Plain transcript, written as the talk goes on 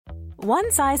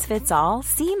One size fits all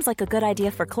seems like a good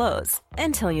idea for clothes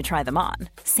until you try them on.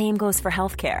 Same goes for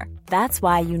healthcare. That's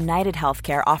why United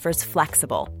Healthcare offers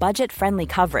flexible, budget-friendly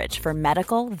coverage for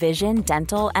medical, vision,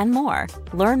 dental, and more.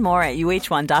 Learn more at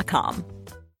uh1.com.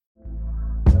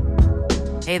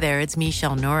 Hey there, it's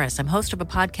Michelle Norris. I'm host of a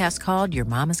podcast called Your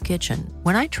Mama's Kitchen.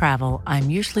 When I travel, I'm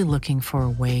usually looking for a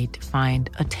way to find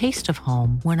a taste of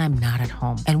home when I'm not at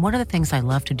home. And one of the things I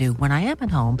love to do when I am at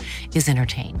home is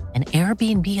entertain. And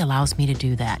Airbnb allows me to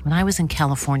do that. When I was in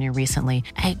California recently,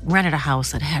 I rented a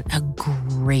house that had a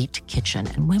great kitchen.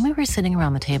 And when we were sitting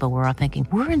around the table, we were all thinking,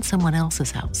 we're in someone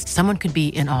else's house. Someone could be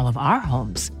in all of our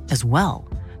homes as well.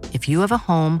 If you have a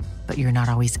home, but you're not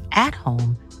always at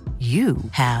home, you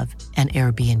have an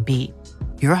Airbnb.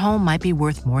 Your home might be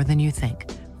worth more than you think.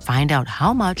 Find out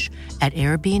how much at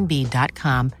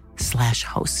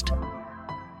airbnb.com/host.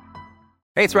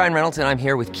 Hey, it's Ryan Reynolds, and I'm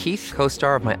here with Keith,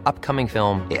 co-star of my upcoming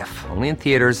film, If, only in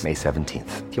theaters May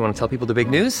 17th. Do you want to tell people the big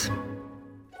news?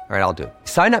 All right, I'll do it.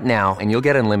 Sign up now and you'll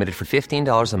get unlimited for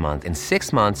 $15 a month and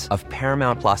 6 months of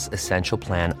Paramount Plus Essential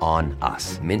Plan on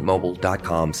us.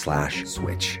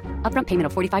 MintMobile.com/switch. Upfront payment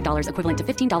of $45 equivalent to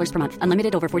 $15 per month.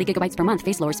 Unlimited over 40 gigabytes per month.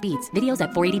 Face lower speeds. Videos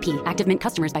at 480p. Active Mint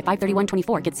customers by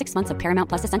 531.24 get 6 months of Paramount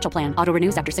Plus Essential Plan. Auto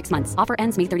renews after 6 months. Offer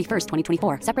ends May 31st,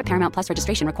 2024. Separate Paramount Plus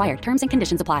registration required. Terms and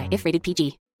conditions apply if rated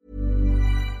PG.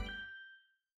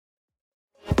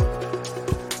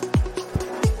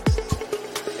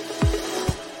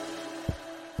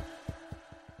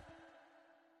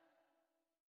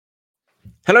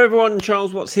 Hello everyone,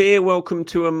 Charles Watts here. Welcome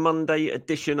to a Monday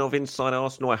edition of Inside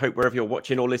Arsenal. I hope wherever you're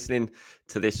watching or listening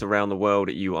to this around the world,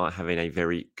 you are having a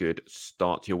very good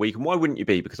start to your week. And why wouldn't you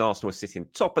be? Because Arsenal are sitting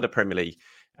top of the Premier League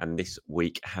and this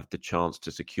week have the chance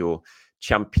to secure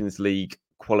Champions League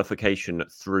qualification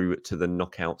through to the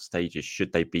knockout stages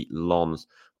should they beat Lens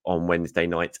on Wednesday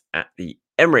night at the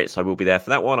Emirates. I will be there for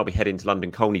that one. I'll be heading to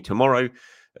London Colney tomorrow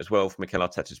as well for Mikel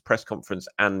Arteta's press conference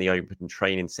and the open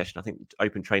training session. I think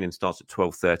open training starts at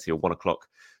 12:30 or 1 o'clock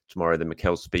tomorrow. Then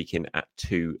Mikel's speaking at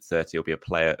 2:30. He'll be a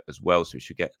player as well, so we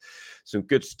should get some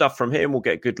good stuff from him. We'll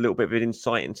get a good little bit of an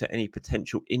insight into any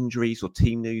potential injuries or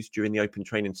team news during the open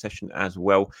training session as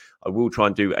well. I will try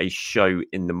and do a show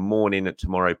in the morning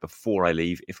tomorrow before I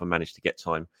leave, if I manage to get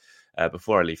time.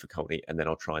 Before I leave for Colney, and then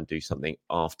I'll try and do something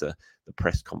after the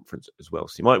press conference as well.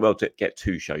 So you might well get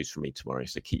 2 shows from me tomorrow,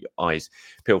 so keep your eyes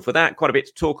peeled for that. Quite a bit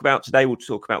to talk about today. We'll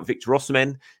talk about Victor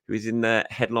Osimhen, who is in the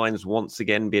headlines once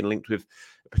again, being linked with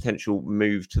a potential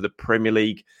move to the Premier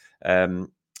League.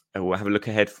 And we'll have a look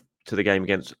ahead to the game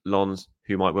against Lens,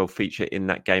 who might well feature in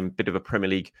that game. Bit of a Premier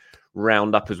League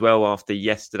roundup as well after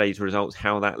yesterday's results,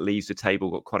 how that leaves the table.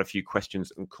 Got quite a few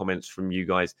questions and comments from you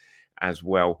guys as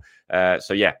well.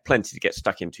 So yeah, plenty to get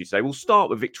stuck into today. We'll start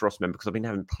with Victor Osimhen because I've been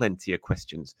having plenty of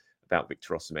questions about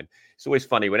Victor Osimhen. It's always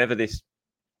funny whenever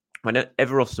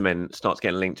Osimhen starts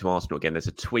getting linked to Arsenal again. There's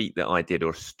a tweet that I did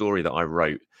or a story that I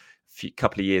wrote a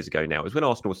couple of years ago now. It was when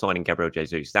Arsenal were signing Gabriel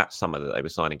Jesus. That summer that they were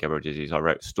signing Gabriel Jesus, I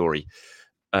wrote a story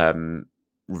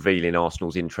revealing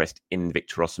Arsenal's interest in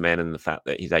Victor Osimhen and the fact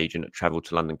that his agent had travelled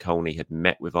to London Colney, had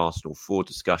met with Arsenal for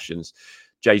discussions.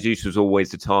 Jesus was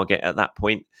always the target at that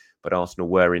point, but Arsenal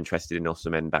were interested in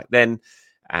Osimhen back then.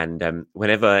 And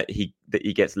whenever he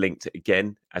gets linked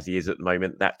again, as he is at the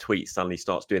moment, that tweet suddenly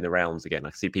starts doing the rounds again. I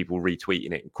see people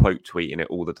retweeting it and quote tweeting it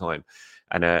all the time.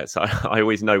 And so I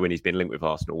always know when he's been linked with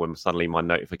Arsenal, when suddenly my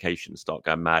notifications start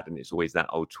going mad and it's always that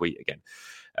old tweet again.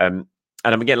 And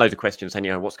I'm getting loads of questions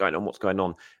saying, what's going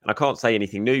on? And I can't say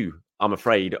anything new, I'm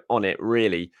afraid, on it,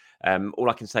 really. All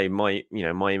I can say, my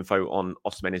info on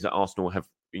Osimhen is that Arsenal have,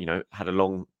 had a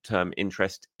long-term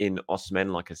interest in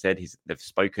Osimhen. Like I said, they've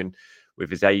spoken with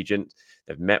his agent.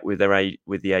 They've met with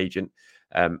the agent.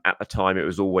 At the time, it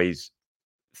was always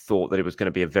thought that it was going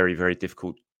to be a very, very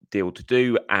difficult deal to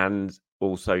do. And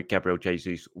also, Gabriel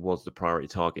Jesus was the priority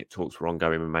target. Talks were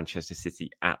ongoing with Manchester City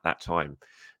at that time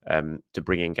to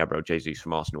bring in Gabriel Jesus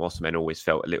from Arsenal. Osimhen always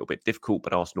felt a little bit difficult,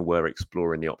 but Arsenal were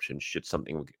exploring the option should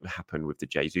something happen with the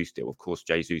Jesus deal. Of course,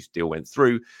 Jesus deal went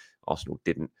through. Arsenal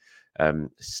didn't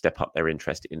step up their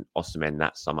interest in Osimhen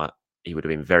that summer. He would have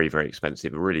been very, very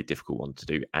expensive, a really difficult one to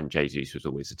do, and Jesus was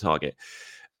always a target.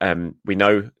 We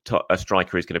know a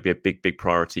striker is going to be a big, big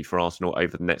priority for Arsenal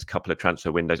over the next couple of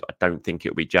transfer windows. I don't think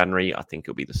it'll be January. I think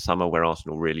it'll be the summer where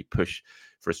Arsenal really push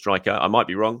for a striker. I might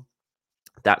be wrong.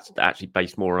 That's actually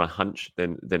based more on a hunch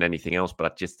than anything else.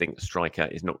 But I just think a striker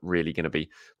is not really going to be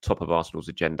top of Arsenal's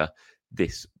agenda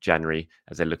this January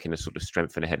as they're looking to sort of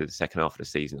strengthen ahead of the second half of the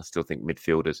season. I still think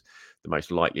midfielder's the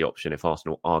most likely option if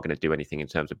Arsenal are going to do anything in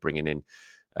terms of bringing in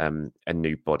a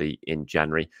new body in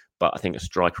January. But I think a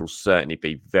striker will certainly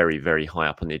be very, very high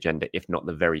up on the agenda, if not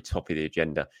the very top of the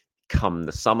agenda, come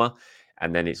the summer.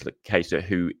 And then it's a case of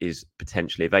who is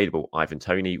potentially available. Ivan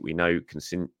Toney, we know,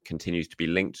 continues to be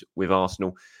linked with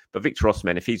Arsenal. But Victor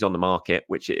Osimhen, if he's on the market,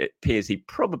 which it appears he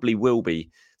probably will be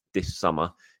this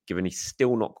summer, given he's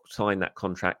still not signed that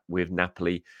contract with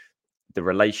Napoli, the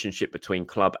relationship between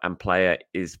club and player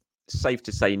is safe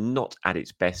to say not at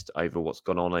its best over what's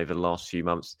gone on over the last few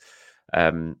months,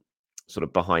 sort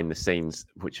of behind the scenes,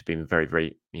 which have been very,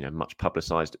 very, much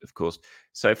publicised, of course.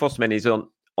 So if Osimhen is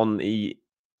on the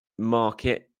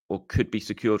market or could be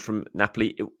secured from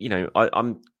Napoli,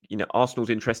 Arsenal's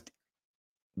interest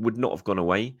would not have gone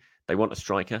away. They want a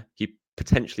striker. He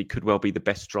potentially could well be the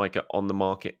best striker on the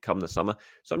market come the summer.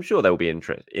 So I'm sure they'll be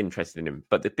interested in him.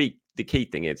 But the key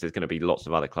thing is there's going to be lots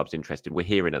of other clubs interested. We're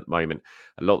hearing at the moment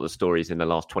a lot of the stories in the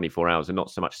last 24 hours are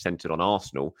not so much centred on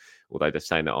Arsenal, although they're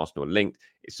saying that Arsenal are linked.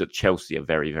 It's that Chelsea are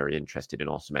very, very interested in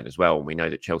Osimhen as well. And we know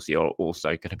that Chelsea are also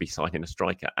going to be signing a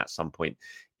striker at some point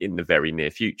in the very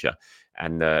near future.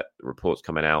 And reports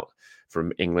coming out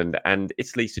from England and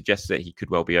Italy suggest that he could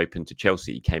well be open to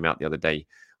Chelsea. He came out the other day.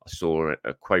 I saw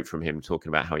a quote from him talking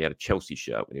about how he had a Chelsea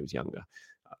shirt when he was younger.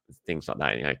 Things like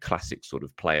that, classic sort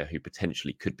of player who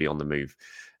potentially could be on the move,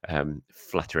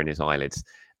 fluttering his eyelids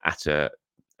at a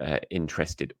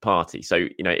interested party. So,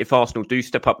 if Arsenal do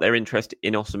step up their interest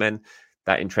in Osimhen,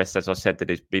 that interest, as I said,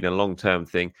 that has been a long-term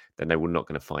thing, then they were not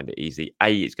going to find it easy.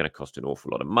 A, it's going to cost an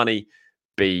awful lot of money.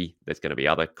 B, there's going to be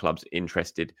other clubs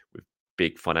interested with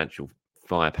big financial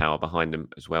firepower behind them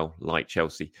as well, like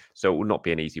Chelsea. So it will not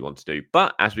be an easy one to do.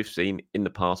 But as we've seen in the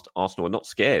past, Arsenal are not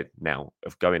scared now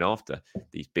of going after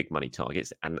these big money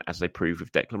targets. And as they proved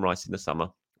with Declan Rice in the summer,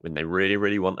 when they really,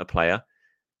 really want a player,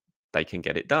 they can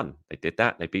get it done. They did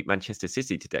that. They beat Manchester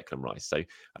City to Declan Rice. So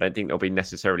I don't think they'll be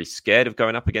necessarily scared of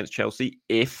going up against Chelsea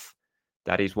if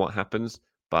that is what happens.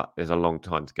 But there's a long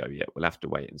time to go yet. We'll have to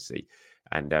wait and see.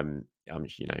 And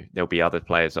there'll be other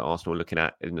players that Arsenal are looking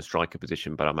at in the striker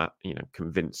position. But I'm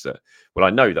convinced that, I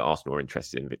know that Arsenal are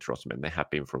interested in Victor Osimhen. They have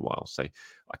been for a while. So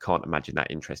I can't imagine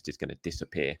that interest is going to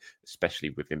disappear, especially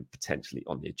with him potentially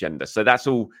on the agenda. So that's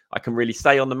all I can really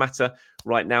say on the matter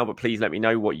right now. But please let me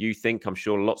know what you think. I'm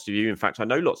sure lots of you, in fact, I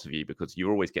know lots of you, because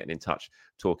you're always getting in touch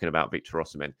talking about Victor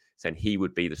Osimhen, saying he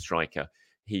would be the striker.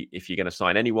 If you're going to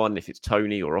sign anyone, if it's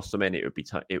Toney or Osimhen,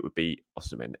 it would be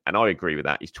Osimhen. And I agree with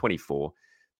that. He's 24.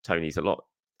 Toney's a lot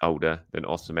older than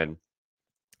Osimhen.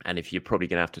 And if you're probably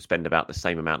going to have to spend about the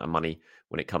same amount of money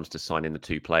when it comes to signing the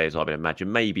two players, I would imagine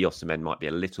maybe Osimhen might be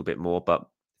a little bit more. But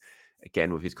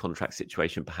again, with his contract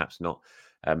situation, perhaps not.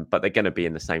 But they're going to be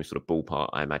in the same sort of ballpark,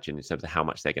 I imagine, in terms of how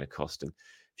much they're going to cost. And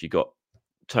if you've got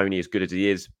Toney as good as he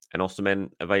is and Osimhen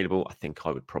available, I think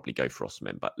I would probably go for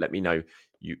Osimhen. But let me know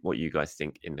what you guys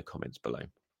think in the comments below.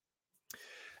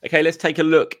 Okay, let's take a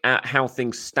look at how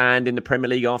things stand in the Premier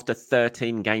League after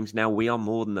 13 games. Now, we are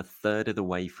more than a third of the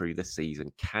way through the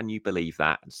season. Can you believe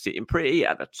that? And sitting pretty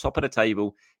at the top of the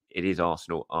table, it is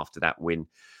Arsenal after that win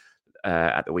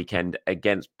at the weekend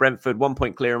against Brentford. 1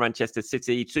 point clear of Manchester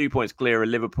City, 2 points clear of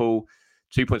Liverpool,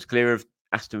 2 points clear of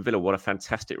Aston Villa. What a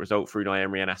fantastic result for Unai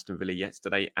Emery and Aston Villa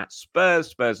yesterday at Spurs.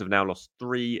 Spurs have now lost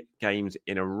 3 games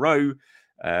in a row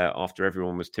after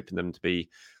everyone was tipping them to be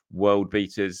world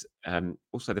beaters.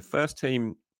 Also, the first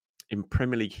team in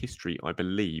Premier League history, I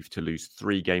believe, to lose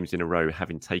 3 games in a row,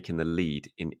 having taken the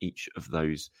lead in each of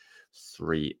those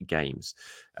 3 games,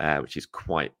 which is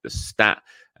quite the stat.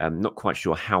 Not quite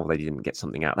sure how they didn't get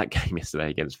something out of that game yesterday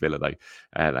against Villa,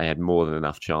 though. They had more than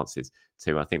enough chances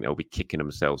to. I think they'll be kicking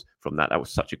themselves from that. That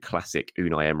was such a classic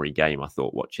Unai Emery game, I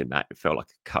thought, watching that. It felt like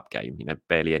a cup game,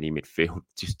 barely any midfield,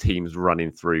 just teams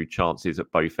running through, chances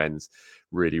at both ends.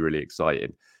 Really, really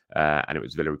exciting. And it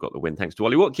was Villa who got the win, thanks to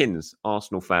Ollie Watkins,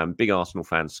 Arsenal fan, big Arsenal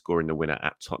fan, scoring the winner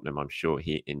at Tottenham. I'm sure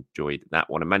he enjoyed that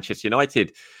one. And Manchester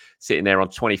United sitting there on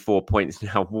 24 points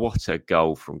now. What a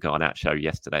goal from Garnacho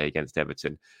yesterday against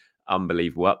Everton.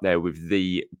 Unbelievable. Up there with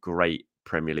the great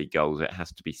Premier League goals, it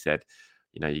has to be said.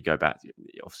 You go back,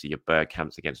 obviously, your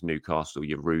Bergkamps against Newcastle,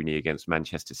 your Rooney against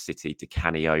Manchester City, to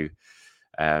Canio,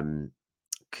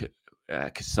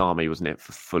 Kasami, wasn't it,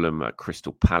 for Fulham at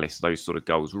Crystal Palace. Those sort of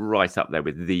goals right up there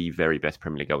with the very best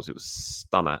Premier League goals. It was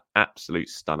stunner, absolute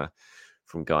stunner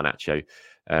from Garnacho,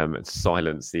 and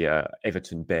silenced the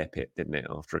Everton bear pit, didn't it,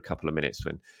 after a couple of minutes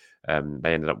when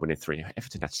they ended up winning 3-0.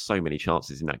 Everton had so many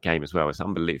chances in that game as well. It's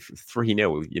unbelievable.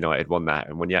 3-0 United won that.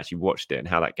 And when you actually watched it and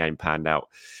how that game panned out,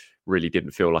 really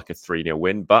didn't feel like a 3-0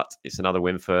 win. But it's another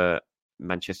win for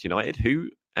Manchester United, who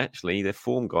actually their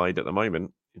form guide at the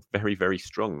moment is very, very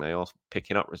strong. They are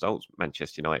picking up results,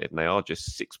 Manchester United, and they are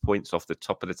just 6 points off the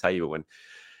top of the table. And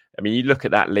I mean, you look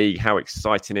at that league, how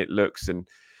exciting it looks, and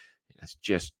it's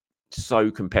just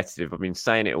so competitive. I've been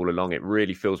saying it all along. It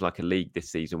really feels like a league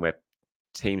this season where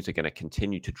teams are going to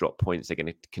continue to drop points. They're going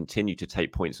to continue to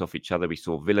take points off each other. We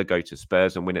saw Villa go to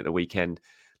Spurs and win at the weekend.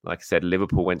 Like I said,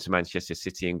 Liverpool went to Manchester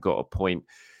City and got a point.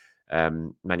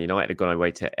 Man United have gone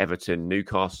away to Everton.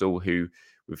 Newcastle, who,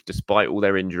 despite all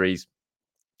their injuries,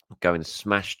 go and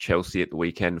smash Chelsea at the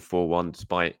weekend 4-1,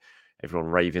 despite everyone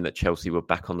raving that Chelsea were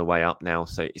back on the way up now.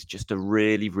 So it's just a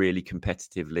really, really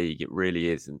competitive league. It really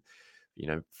is. And, you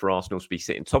know, for Arsenal to be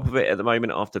sitting top of it at the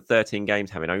moment after 13 games,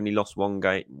 having only lost one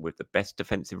game, with the best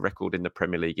defensive record in the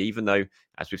Premier League, even though,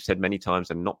 as we've said many times,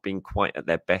 they're not being quite at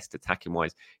their best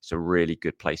attacking-wise, it's a really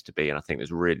good place to be. And I think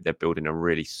they're building a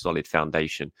really solid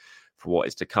foundation for what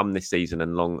is to come this season,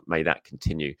 and long may that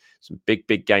continue. Some big,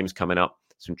 big games coming up.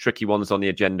 Some tricky ones on the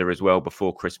agenda as well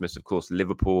before Christmas. Of course,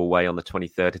 Liverpool away on the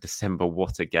 23rd of December.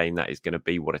 What a game that is going to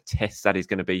be. What a test that is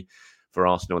going to be for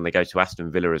Arsenal. And they go to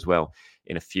Aston Villa as well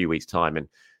in a few weeks' time. And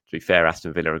to be fair,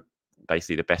 Aston Villa are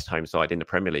basically the best home side in the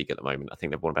Premier League at the moment. I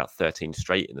think they've won about 13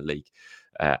 straight in the league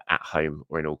at home,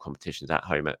 or in all competitions at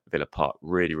home at Villa Park.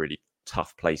 Really, really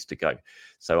tough place to go.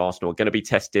 So Arsenal are going to be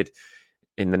tested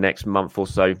in the next month or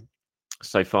so.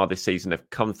 So far this season, they've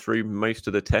come through most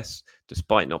of the tests,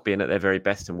 despite not being at their very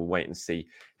best, and we'll wait and see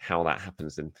how that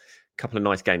happens. And a couple of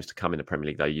nice games to come in the Premier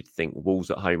League, though. You'd think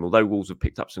Wolves at home, although Wolves have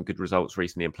picked up some good results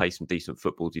recently and played some decent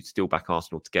football, you'd still back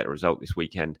Arsenal to get a result this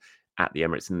weekend at the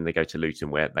Emirates, and then they go to Luton,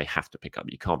 where they have to pick up.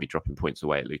 You can't be dropping points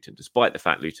away at Luton, despite the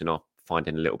fact Luton are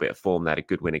finding a little bit of form. They had a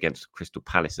good win against Crystal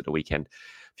Palace at the weekend.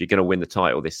 If you're going to win the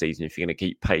title this season, if you're going to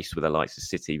keep pace with the likes of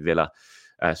City,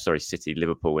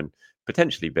 Liverpool, and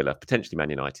potentially Villa, potentially Man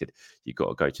United, you've got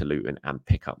to go to Luton and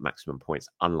pick up maximum points,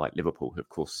 unlike Liverpool, who, of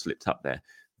course, slipped up there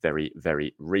very,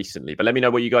 very recently. But let me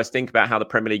know what you guys think about how the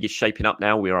Premier League is shaping up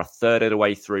now. We are a third of the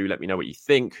way through. Let me know what you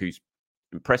think. Who's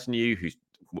impressing you?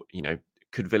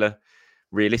 Could Villa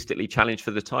realistically challenge for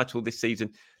the title this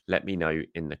season? Let me know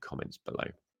in the comments below.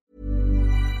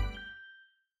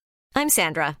 I'm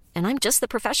Sandra, and I'm just the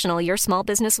professional your small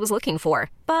business was looking for.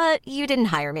 But you didn't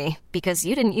hire me because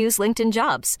you didn't use LinkedIn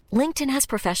Jobs. LinkedIn has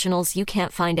professionals you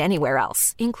can't find anywhere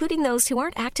else, including those who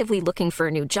aren't actively looking for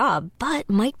a new job, but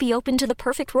might be open to the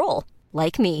perfect role,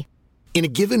 like me. In a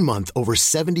given month, over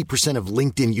 70% of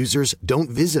LinkedIn users don't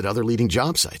visit other leading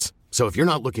job sites. So if you're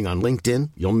not looking on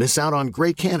LinkedIn, you'll miss out on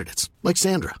great candidates like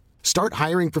Sandra. Start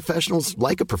hiring professionals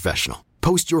like a professional.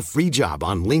 Post your free job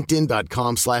on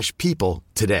linkedin.com/people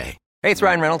today. Hey, it's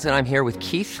Ryan Reynolds, and I'm here with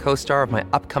Keith, co-star of my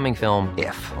upcoming film,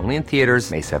 If, only in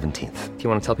theaters May 17th. Do you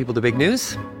want to tell people the big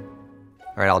news?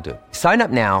 All right, I'll do it. Sign up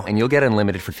now and you'll get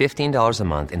unlimited for $15 a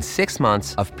month and 6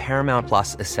 months of Paramount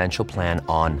Plus Essential Plan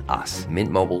on us.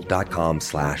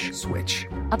 MintMobile.com/switch.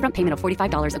 Upfront payment of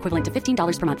 $45 equivalent to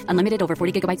 $15 per month. Unlimited over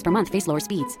 40 gigabytes per month. Face lower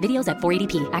speeds. Videos at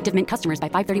 480p. Active Mint customers by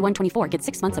 531.24 get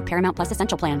 6 months of Paramount Plus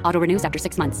Essential Plan. Auto renews after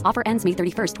 6 months. Offer ends May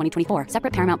 31st, 2024.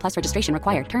 Separate Paramount Plus registration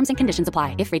required. Terms and conditions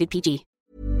apply if rated PG.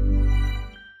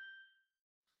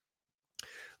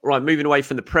 All right, moving away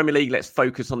from the Premier League, let's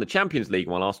focus on the Champions League.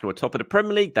 While Arsenal are top of the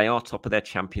Premier League, they are top of their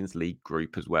Champions League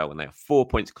group as well, and they are 4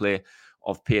 points clear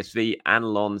of PSV and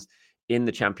Lens in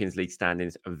the Champions League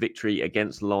standings. A victory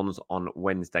against Lens on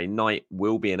Wednesday night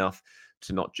will be enough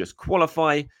to not just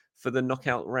qualify for the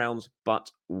knockout rounds,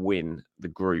 but win the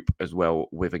group as well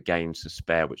with a game to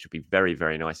spare, which would be very,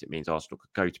 very nice. It means Arsenal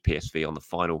could go to PSV on the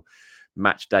final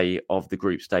match day of the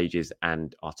group stages,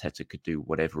 and Arteta could do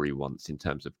whatever he wants in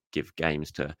terms of give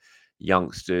games to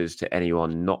youngsters, to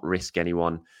anyone, not risk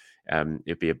anyone.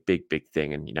 It'd be a big, big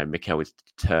thing. And, Mikel is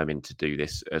determined to do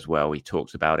this as well. He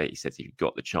talks about it. He says, if you've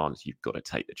got the chance, you've got to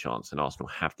take the chance. And Arsenal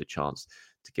have the chance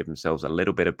to give themselves a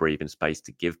little bit of breathing space,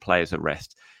 to give players a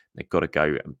rest. They've got to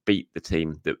go and beat the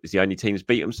team that is the only team that's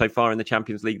beat them so far in the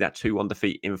Champions League, that 2-1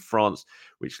 defeat in France,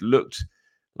 which looked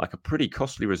like a pretty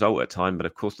costly result at time. But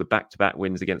of course, the back-to-back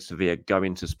wins against Sevilla,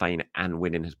 going to Spain and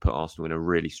winning, has put Arsenal in a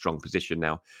really strong position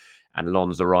now. And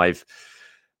Lens arrive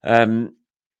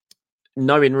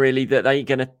knowing really that they're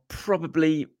going to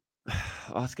probably,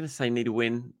 I was going to say need a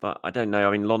win, but I don't know.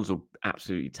 I mean, Lens will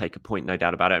absolutely take a point, no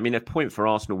doubt about it. I mean, a point for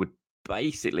Arsenal would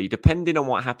basically, depending on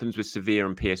what happens with Sevilla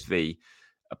and PSV,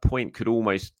 a point could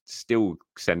almost still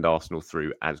send Arsenal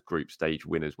through as group stage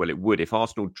winners. Well, it would. If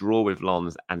Arsenal draw with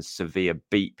Lens and Sevilla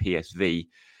beat PSV,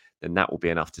 then that will be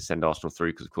enough to send Arsenal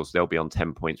through, because, of course, they'll be on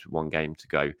 10 points with one game to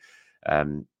go.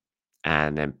 And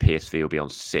then PSV will be on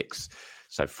 6.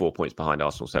 So 4 points behind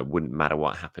Arsenal. So it wouldn't matter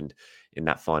what happened in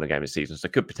that final game of the season. So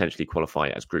could potentially qualify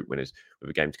as group winners with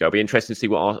a game to go. It'll be interesting to see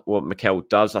what Mikel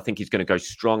does. I think he's going to go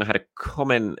strong. I had a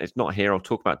comment. It's not here. I'll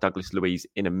talk about Douglas Luiz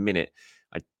in a minute.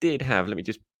 I did have, let me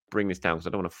just bring this down because I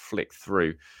don't want to flick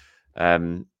through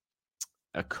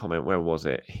a comment. Where was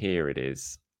it? Here it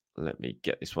is. Let me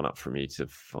get this one up from you to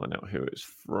find out who it's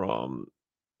from.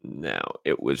 Now,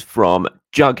 it was from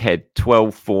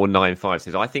Jughead12495.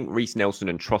 Says, I think Reece Nelson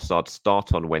and Trossard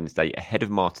start on Wednesday ahead of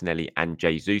Martinelli and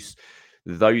Jesus.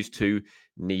 Those two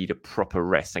need a proper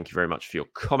rest. Thank you very much for your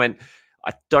comment.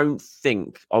 I don't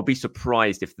think, I'll be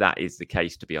surprised if that is the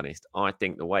case, to be honest. I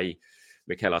think the way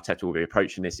Mikel Arteta will be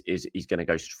approaching this is he's going to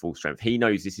go full strength. He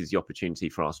knows this is the opportunity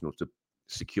for Arsenal to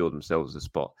secure themselves a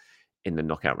spot in the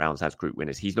knockout rounds as group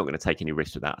winners. He's not going to take any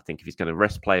risks with that. I think if he's going to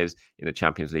rest players in the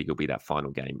Champions League, it'll be that final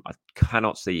game. I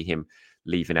cannot see him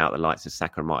leaving out the likes of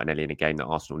Saka and Martinelli in a game that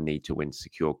Arsenal need to win to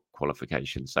secure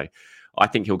qualification. So I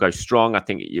think he'll go strong. I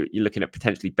think you're looking at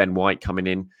potentially Ben White coming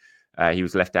in. He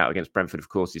was left out against Brentford, of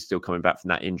course. He's still coming back from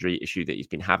that injury issue that he's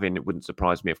been having. It wouldn't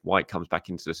surprise me if White comes back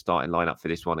into the starting lineup for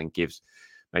this one and gives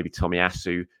maybe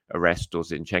Tomiyasu a rest or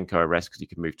Zinchenko a rest, because he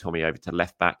could move Tommy over to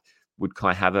left back. Would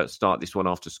Kai Havertz start this one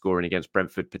after scoring against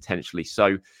Brentford? Potentially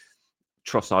so.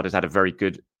 Trossard has had a very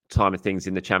good time of things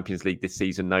in the Champions League this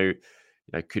season, though.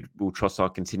 Will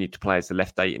Trossard continue to play as the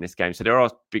left 8 in this game? So there are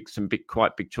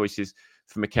quite big choices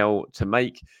for Mikel to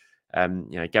make.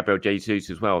 Gabriel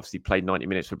Jesus as well, obviously played 90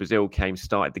 minutes for Brazil,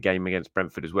 started the game against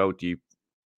Brentford as well. Do you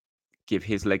give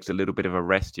his legs a little bit of a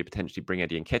rest? Do you potentially bring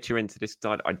Eddie Nketiah into this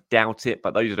side? I doubt it,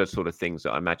 but those are the sort of things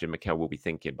that I imagine Mikel will be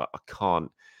thinking, but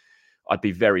I'd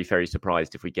be very, very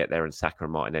surprised if we get there and Saka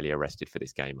and Martinelli are rested for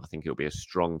this game. I think it'll be a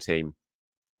strong team,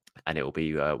 and it'll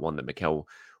be one that Mikel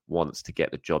wants to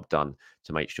get the job done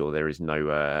to make sure there is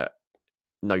no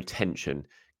tension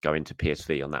going to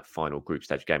PSV on that final group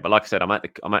stage game. But like I said, I'm at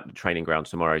the training ground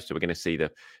tomorrow, so we're going to see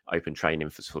the open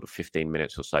training for sort of 15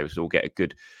 minutes or so. So we'll get a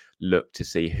good look to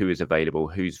see who is available,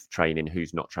 who's training,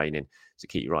 who's not training. So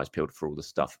keep your eyes peeled for all the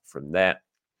stuff from there.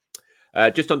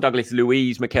 Just on Douglas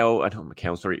Luiz,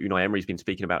 Unai Emery's been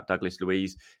speaking about Douglas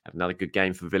Luiz. Had another good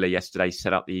game for Villa yesterday,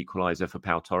 set up the equaliser for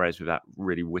Pau Torres with that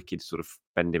really wicked sort of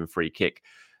bending free kick.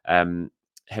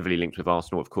 Heavily linked with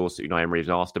Arsenal, of course. Unai Emery was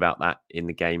asked about that in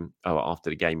the game, after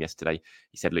the game yesterday.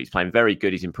 He said, look, he's playing very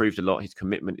good. He's improved a lot. His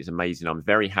commitment is amazing. I'm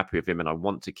very happy with him and I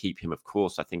want to keep him, of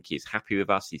course. I think he's happy with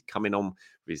us. He's coming on with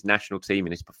his national team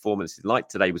and his performances like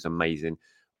today was amazing.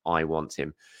 I want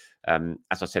him.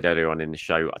 As I said earlier on in the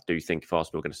show, I do think if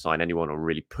Arsenal are going to sign anyone or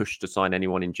really push to sign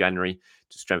anyone in January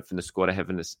to strengthen the squad ahead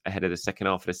of the second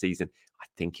half of the season, I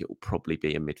think it will probably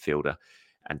be a midfielder.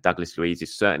 And Douglas Luiz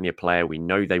is certainly a player we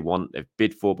know they want. They've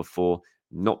bid for before,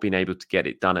 not been able to get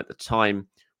it done at the time.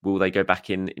 Will they go back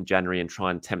in January and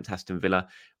try and tempt Aston Villa?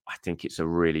 I think it's a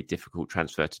really difficult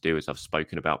transfer to do, as I've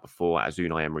spoken about before. As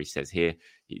Unai Emery says here,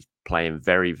 he's playing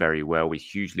very, very well. He's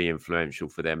hugely influential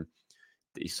for them.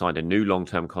 He signed a new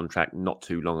long-term contract not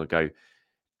too long ago,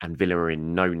 and Villa are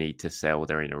in no need to sell.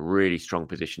 They're in a really strong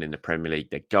position in the Premier League.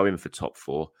 They're going for top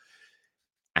 4,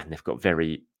 and they've got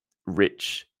very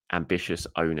rich, ambitious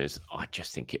owners. I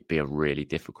just think it'd be a really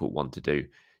difficult one to do.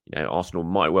 Arsenal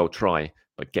might well try,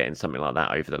 but getting something like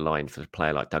that over the line for a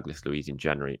player like Douglas Luiz in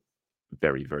January,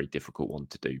 very, very difficult one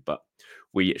to do. But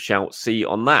we shall see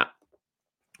on that.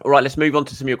 All right, let's move on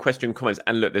to some of your question comments.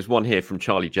 And look, there's one here from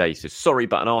Charlie J. Says, sorry,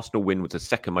 but an Arsenal win was the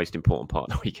second most important part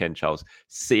of the weekend, Charles.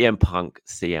 CM Punk.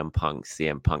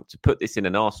 To put this in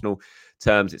an Arsenal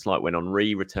terms, it's like when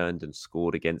Henry returned and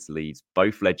scored against Leeds.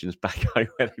 Both legends back home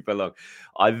where they belong.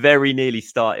 I very nearly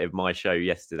started my show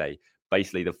yesterday,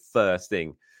 basically the first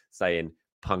thing saying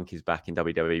Punk is back in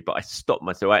WWE, but I stopped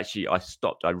myself. Actually,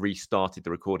 I restarted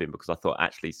the recording because I thought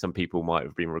actually some people might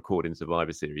have been recording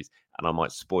Survivor Series and I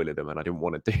might spoil them, and I didn't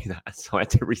want to do that. So I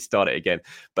had to restart it again.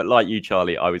 But like you,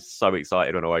 Charlie, I was so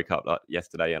excited when I woke up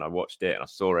yesterday and I watched it and I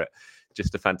saw it.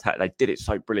 Just a fantastic, they did it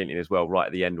so brilliantly as well right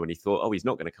at the end when he thought, oh, he's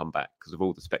not going to come back because of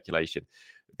all the speculation.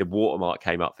 The watermark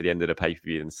came up for the end of the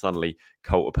pay-per-view and suddenly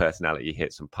Cult of Personality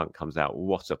hits and Punk comes out.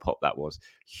 What a pop that was.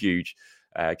 Huge.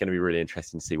 Going to be really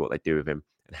interesting to see what they do with him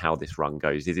and how this run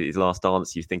goes. Is it his last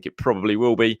dance? You think it probably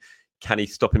will be. Can he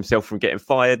stop himself from getting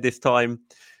fired this time?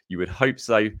 You would hope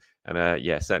so. And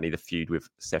certainly the feud with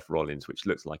Seth Rollins, which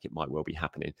looks like it might well be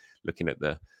happening. Looking at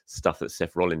the stuff that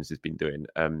Seth Rollins has been doing,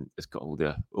 it's got all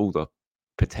the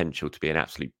potential to be an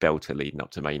absolute belter leading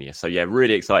up to Mania. So yeah,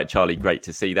 really excited, Charlie. Great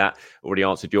to see that. Already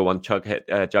answered your one,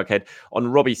 Jughead. On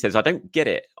Robbie says, I don't get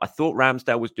it. I thought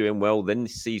Ramsdale was doing well. Then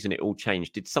this season it all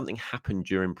changed. Did something happen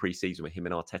during pre-season with him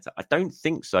and Arteta? I don't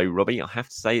think so, Robbie. I have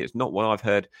to say it's not what I've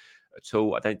heard at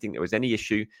all. I don't think there was any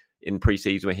issue in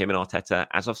pre-season with him and Arteta.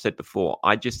 As I've said before,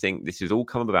 I just think this has all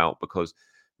come about because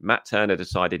Matt Turner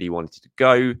decided he wanted to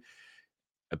go.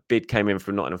 A bid came in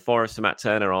from Nottingham Forest to Matt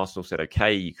Turner. Arsenal said,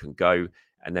 okay, you can go.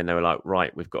 And then they were like,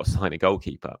 right, we've got to sign a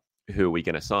goalkeeper. Who are we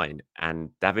going to sign?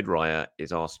 And David Raya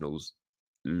is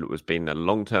was being a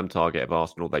long-term target of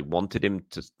Arsenal. They wanted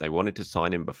to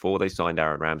sign him before they signed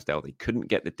Aaron Ramsdale. They couldn't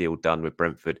get the deal done with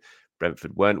Brentford.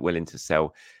 Brentford weren't willing to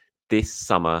sell. This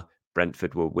summer,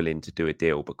 Brentford were willing to do a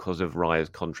deal because of Raya's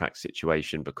contract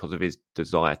situation, because of his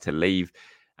desire to leave.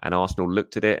 And Arsenal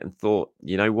looked at it and thought,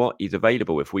 you know what? He's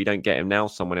available. If we don't get him now,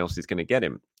 someone else is going to get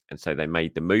him. And so they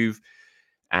made the move.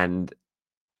 And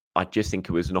I just think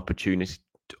it was an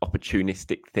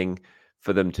opportunistic thing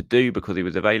for them to do because he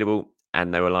was available.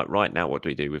 And they were like, right, now what do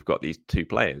we do? We've got these two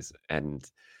players. And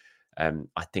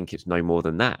I think it's no more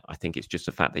than that. I think it's just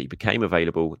the fact that he became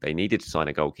available. They needed to sign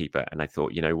a goalkeeper. And they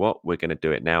thought, you know what? We're going to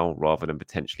do it now rather than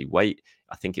potentially wait.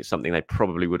 I think it's something they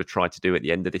probably would have tried to do at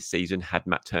the end of this season had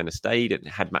Matt Turner stayed. And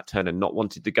had Matt Turner not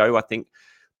wanted to go, I think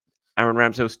Aaron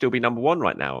Ramsdale would still be number one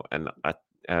right now. And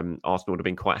Arsenal would have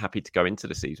been quite happy to go into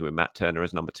the season with Matt Turner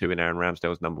as number two and Aaron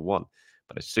Ramsdale as number one.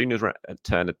 But as soon as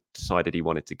Turner decided he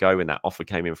wanted to go and that offer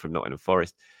came in from Nottingham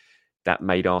Forest, that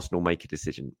made Arsenal make a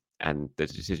decision. And the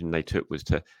decision they took was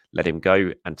to let him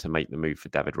go and to make the move for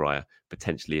David Raya,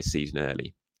 potentially a season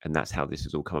early. And that's how this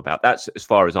has all come about. That's as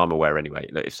far as I'm aware anyway.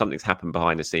 Look, if something's happened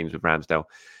behind the scenes with Ramsdale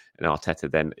and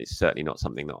Arteta, then it's certainly not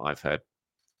something that I've heard.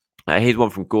 Here's one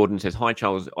from Gordon. Says, hi,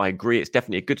 Charles. I agree. It's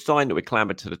definitely a good sign that we're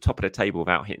clambered to the top of the table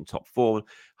without hitting top four.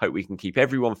 Hope we can keep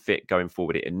everyone fit going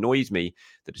forward. It annoys me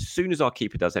that as soon as our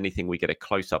keeper does anything, we get a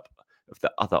close-up of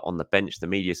the other on the bench. The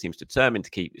media seems determined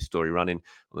to keep this story running.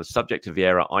 On the subject of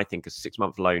Vieira, I think a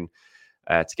 6-month loan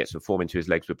to get some form into his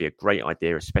legs would be a great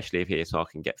idea, especially if ESR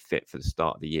can get fit for the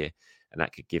start of the year. And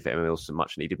that could give Emery some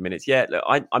much-needed minutes. Yeah, look,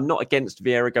 I'm not against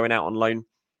Vieira going out on loan.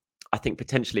 I think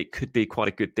potentially it could be quite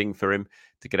a good thing for him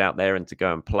to get out there and to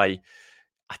go and play.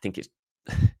 I think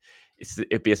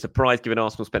it'd be a surprise given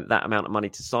Arsenal spent that amount of money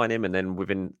to sign him, and then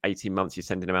within 18 months you're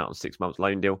sending him out on 6 months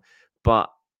loan deal. But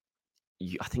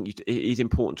I think it is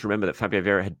important to remember that Fabio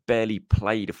Vieira had barely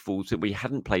played a full season. We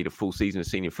hadn't played a full season of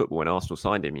senior football when Arsenal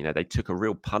signed him. You know, they took a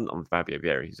real punt on Fabio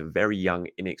Vieira. He's a very young,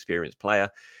 inexperienced player.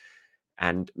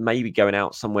 And maybe going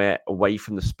out somewhere away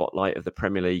from the spotlight of the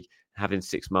Premier League, having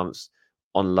 6 months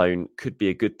on loan could be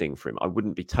a good thing for him. I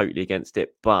wouldn't be totally against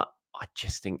it, but I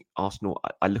just think Arsenal,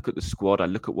 I look at the squad, I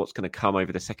look at what's going to come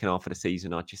over the second half of the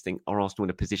season. I just think, are Arsenal in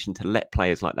a position to let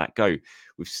players like that go?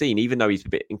 We've seen, even though he's a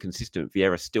bit inconsistent,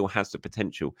 Vieira still has the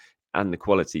potential and the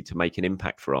quality to make an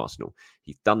impact for Arsenal.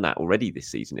 He's done that already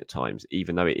this season at times,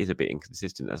 even though it is a bit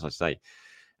inconsistent, as I say.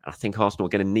 I think Arsenal are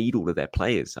going to need all of their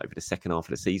players over the second half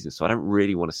of the season. So I don't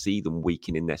really want to see them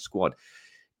weaken in their squad,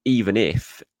 even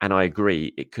if, and I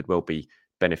agree, it could well be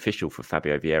beneficial for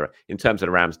Fabio Vieira. In terms of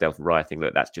the Ramsdale Raya thing,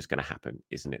 look, that's just going to happen,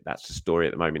 isn't it? That's the story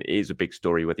at the moment. It is a big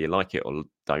story, whether you like it or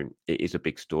don't. It is a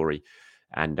big story.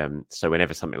 And so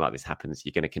whenever something like this happens,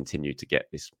 you're going to continue to get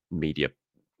this media,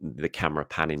 the camera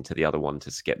panning to the other one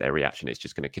to get their reaction. It's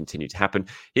just going to continue to happen.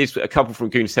 Here's a couple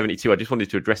from Goon72. I just wanted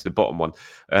to address the bottom one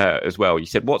as well. You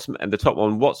said, and the top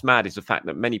one, what's mad is the fact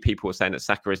that many people are saying that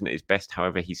Saka isn't at his best.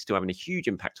 However, he's still having a huge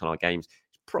impact on our games.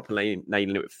 Properly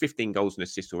nailing it with 15 goals and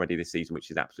assists already this season,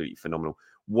 which is absolutely phenomenal.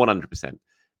 100%.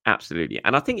 Absolutely.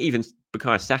 And I think even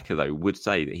Bukayo Saka, though, would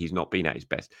say that he's not been at his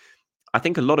best. I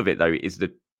think a lot of it, though, is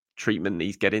the treatment that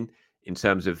he's getting in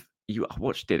terms of, I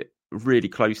watched it really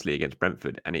closely against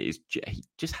Brentford, and he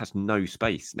just has no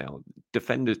space now.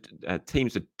 Defenders,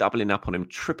 teams are doubling up on him,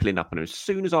 tripling up on him. As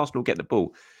soon as Arsenal get the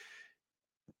ball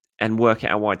and work it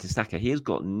out wide to Saka, he has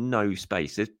got no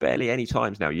space. There's barely any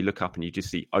times now you look up and you just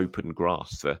see open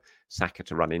grass for Saka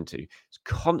to run into. It's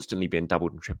constantly being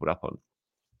doubled and tripled up on.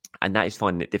 And that is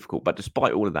finding it difficult. But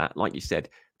despite all of that, like you said,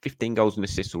 15 goals and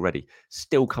assists already,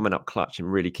 still coming up clutch in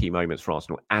really key moments for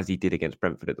Arsenal, as he did against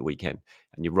Brentford at the weekend.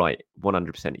 And you're right,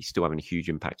 100%, he's still having a huge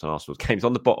impact on Arsenal's games.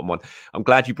 On the bottom one, I'm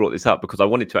glad you brought this up because I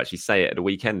wanted to actually say it at the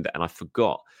weekend and I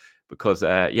forgot. Because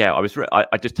I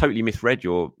just totally misread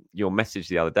your message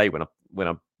the other day when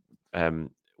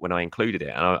I included it,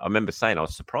 and I remember saying I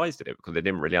was surprised at it because I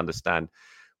didn't really understand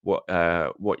what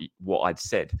I'd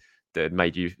said that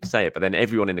made you say it. But then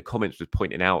everyone in the comments was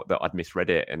pointing out that I'd misread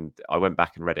it, and I went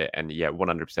back and read it, and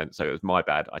 100%. So it was my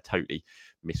bad. I totally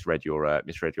misread your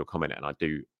comment,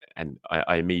 and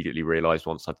I immediately realised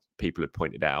once people had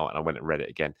pointed it out, and I went and read it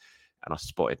again, and I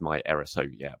spotted my error. So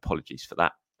apologies for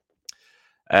that.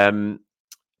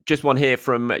 Just one here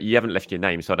from, you haven't left your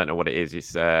name, so I don't know what it is.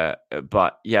 It's,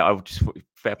 but I just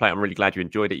fair play. I'm really glad you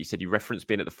enjoyed it. You said you referenced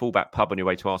being at the fullback pub on your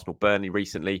way to Arsenal-Burnley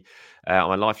recently.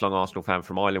 I'm a lifelong Arsenal fan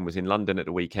from Ireland, was in London at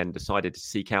the weekend, decided to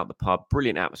seek out the pub.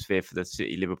 Brilliant atmosphere for the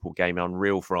City-Liverpool game,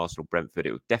 unreal for Arsenal-Brentford.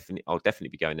 I'll definitely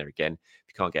be going there again.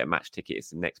 If you can't get a match ticket, it's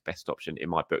the next best option in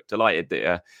my book. Delighted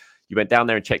that you went down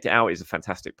there and checked it out. It's a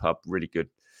fantastic pub, really good,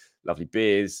 lovely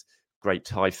beers, great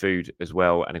Thai food as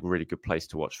well, and a really good place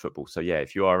to watch football. So yeah,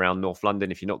 if you are around North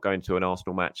London, if you're not going to an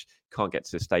Arsenal match, can't get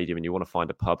to the stadium and you want to find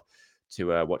a pub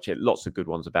to watch it, lots of good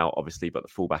ones about, obviously, but the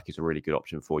fullback is a really good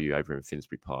option for you over in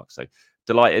Finsbury Park. So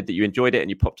delighted that you enjoyed it and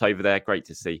you popped over there. Great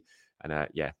to see. And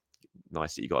yeah,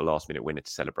 nice that you got a last minute winner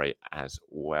to celebrate as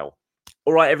well.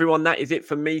 All right, everyone, that is it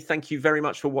for me. Thank you very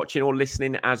much for watching or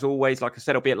listening. As always, like I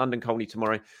said, I'll be at London Colney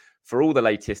tomorrow for all the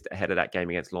latest ahead of that game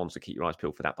against Lens, so keep your eyes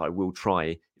peeled for that. But I will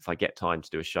try, if I get time, to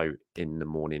do a show in the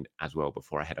morning as well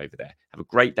before I head over there. Have a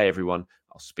great day, everyone.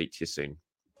 I'll speak to you soon.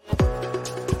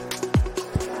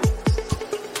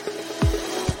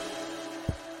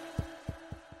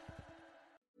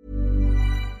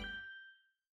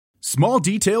 Small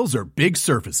details are big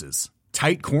surfaces.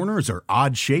 Tight corners are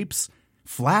odd shapes.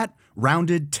 Flat,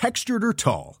 rounded, textured, or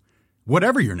tall.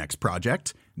 Whatever your next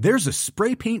project, there's a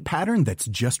spray paint pattern that's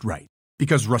just right.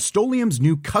 Because Rust-Oleum's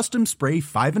new Custom Spray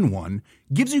 5-in-1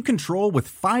 gives you control with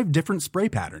 5 different spray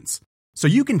patterns. So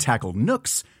you can tackle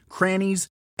nooks, crannies,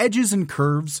 edges, and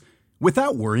curves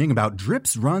without worrying about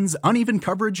drips, runs, uneven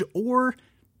coverage, or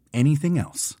anything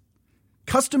else.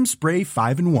 Custom Spray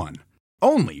 5-in-1.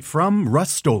 Only from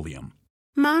Rust-Oleum.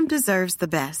 Mom deserves the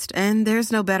best, and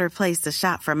there's no better place to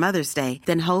shop for Mother's Day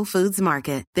than Whole Foods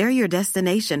Market. They're your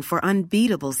destination for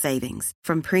unbeatable savings,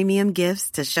 from premium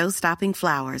gifts to show-stopping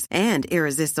flowers and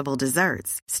irresistible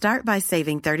desserts. Start by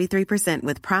saving 33%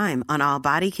 with Prime on all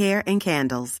body care and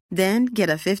candles. Then get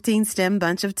a 15-stem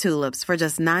bunch of tulips for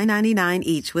just $9.99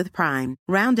 each with Prime.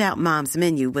 Round out Mom's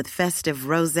menu with festive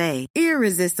rosé,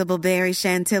 irresistible berry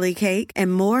chantilly cake,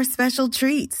 and more special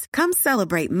treats. Come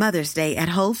celebrate Mother's Day at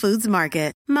Whole Foods Market.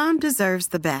 Mom deserves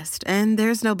the best, and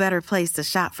there's no better place to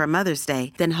shop for Mother's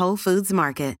Day than Whole Foods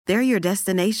Market. They're your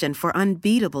destination for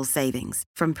unbeatable savings,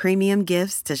 from premium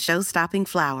gifts to show-stopping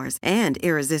flowers and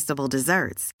irresistible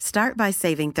desserts. Start by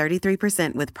saving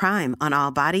 33% with Prime on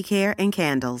all body care and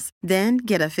candles. Then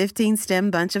get a 15-stem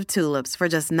bunch of tulips for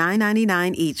just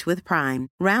 $9.99 each with Prime.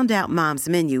 Round out Mom's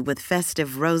menu with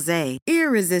festive rosé,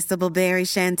 irresistible berry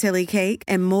chantilly cake,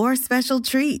 and more special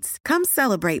treats. Come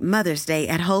celebrate Mother's Day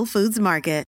at Whole Foods Market.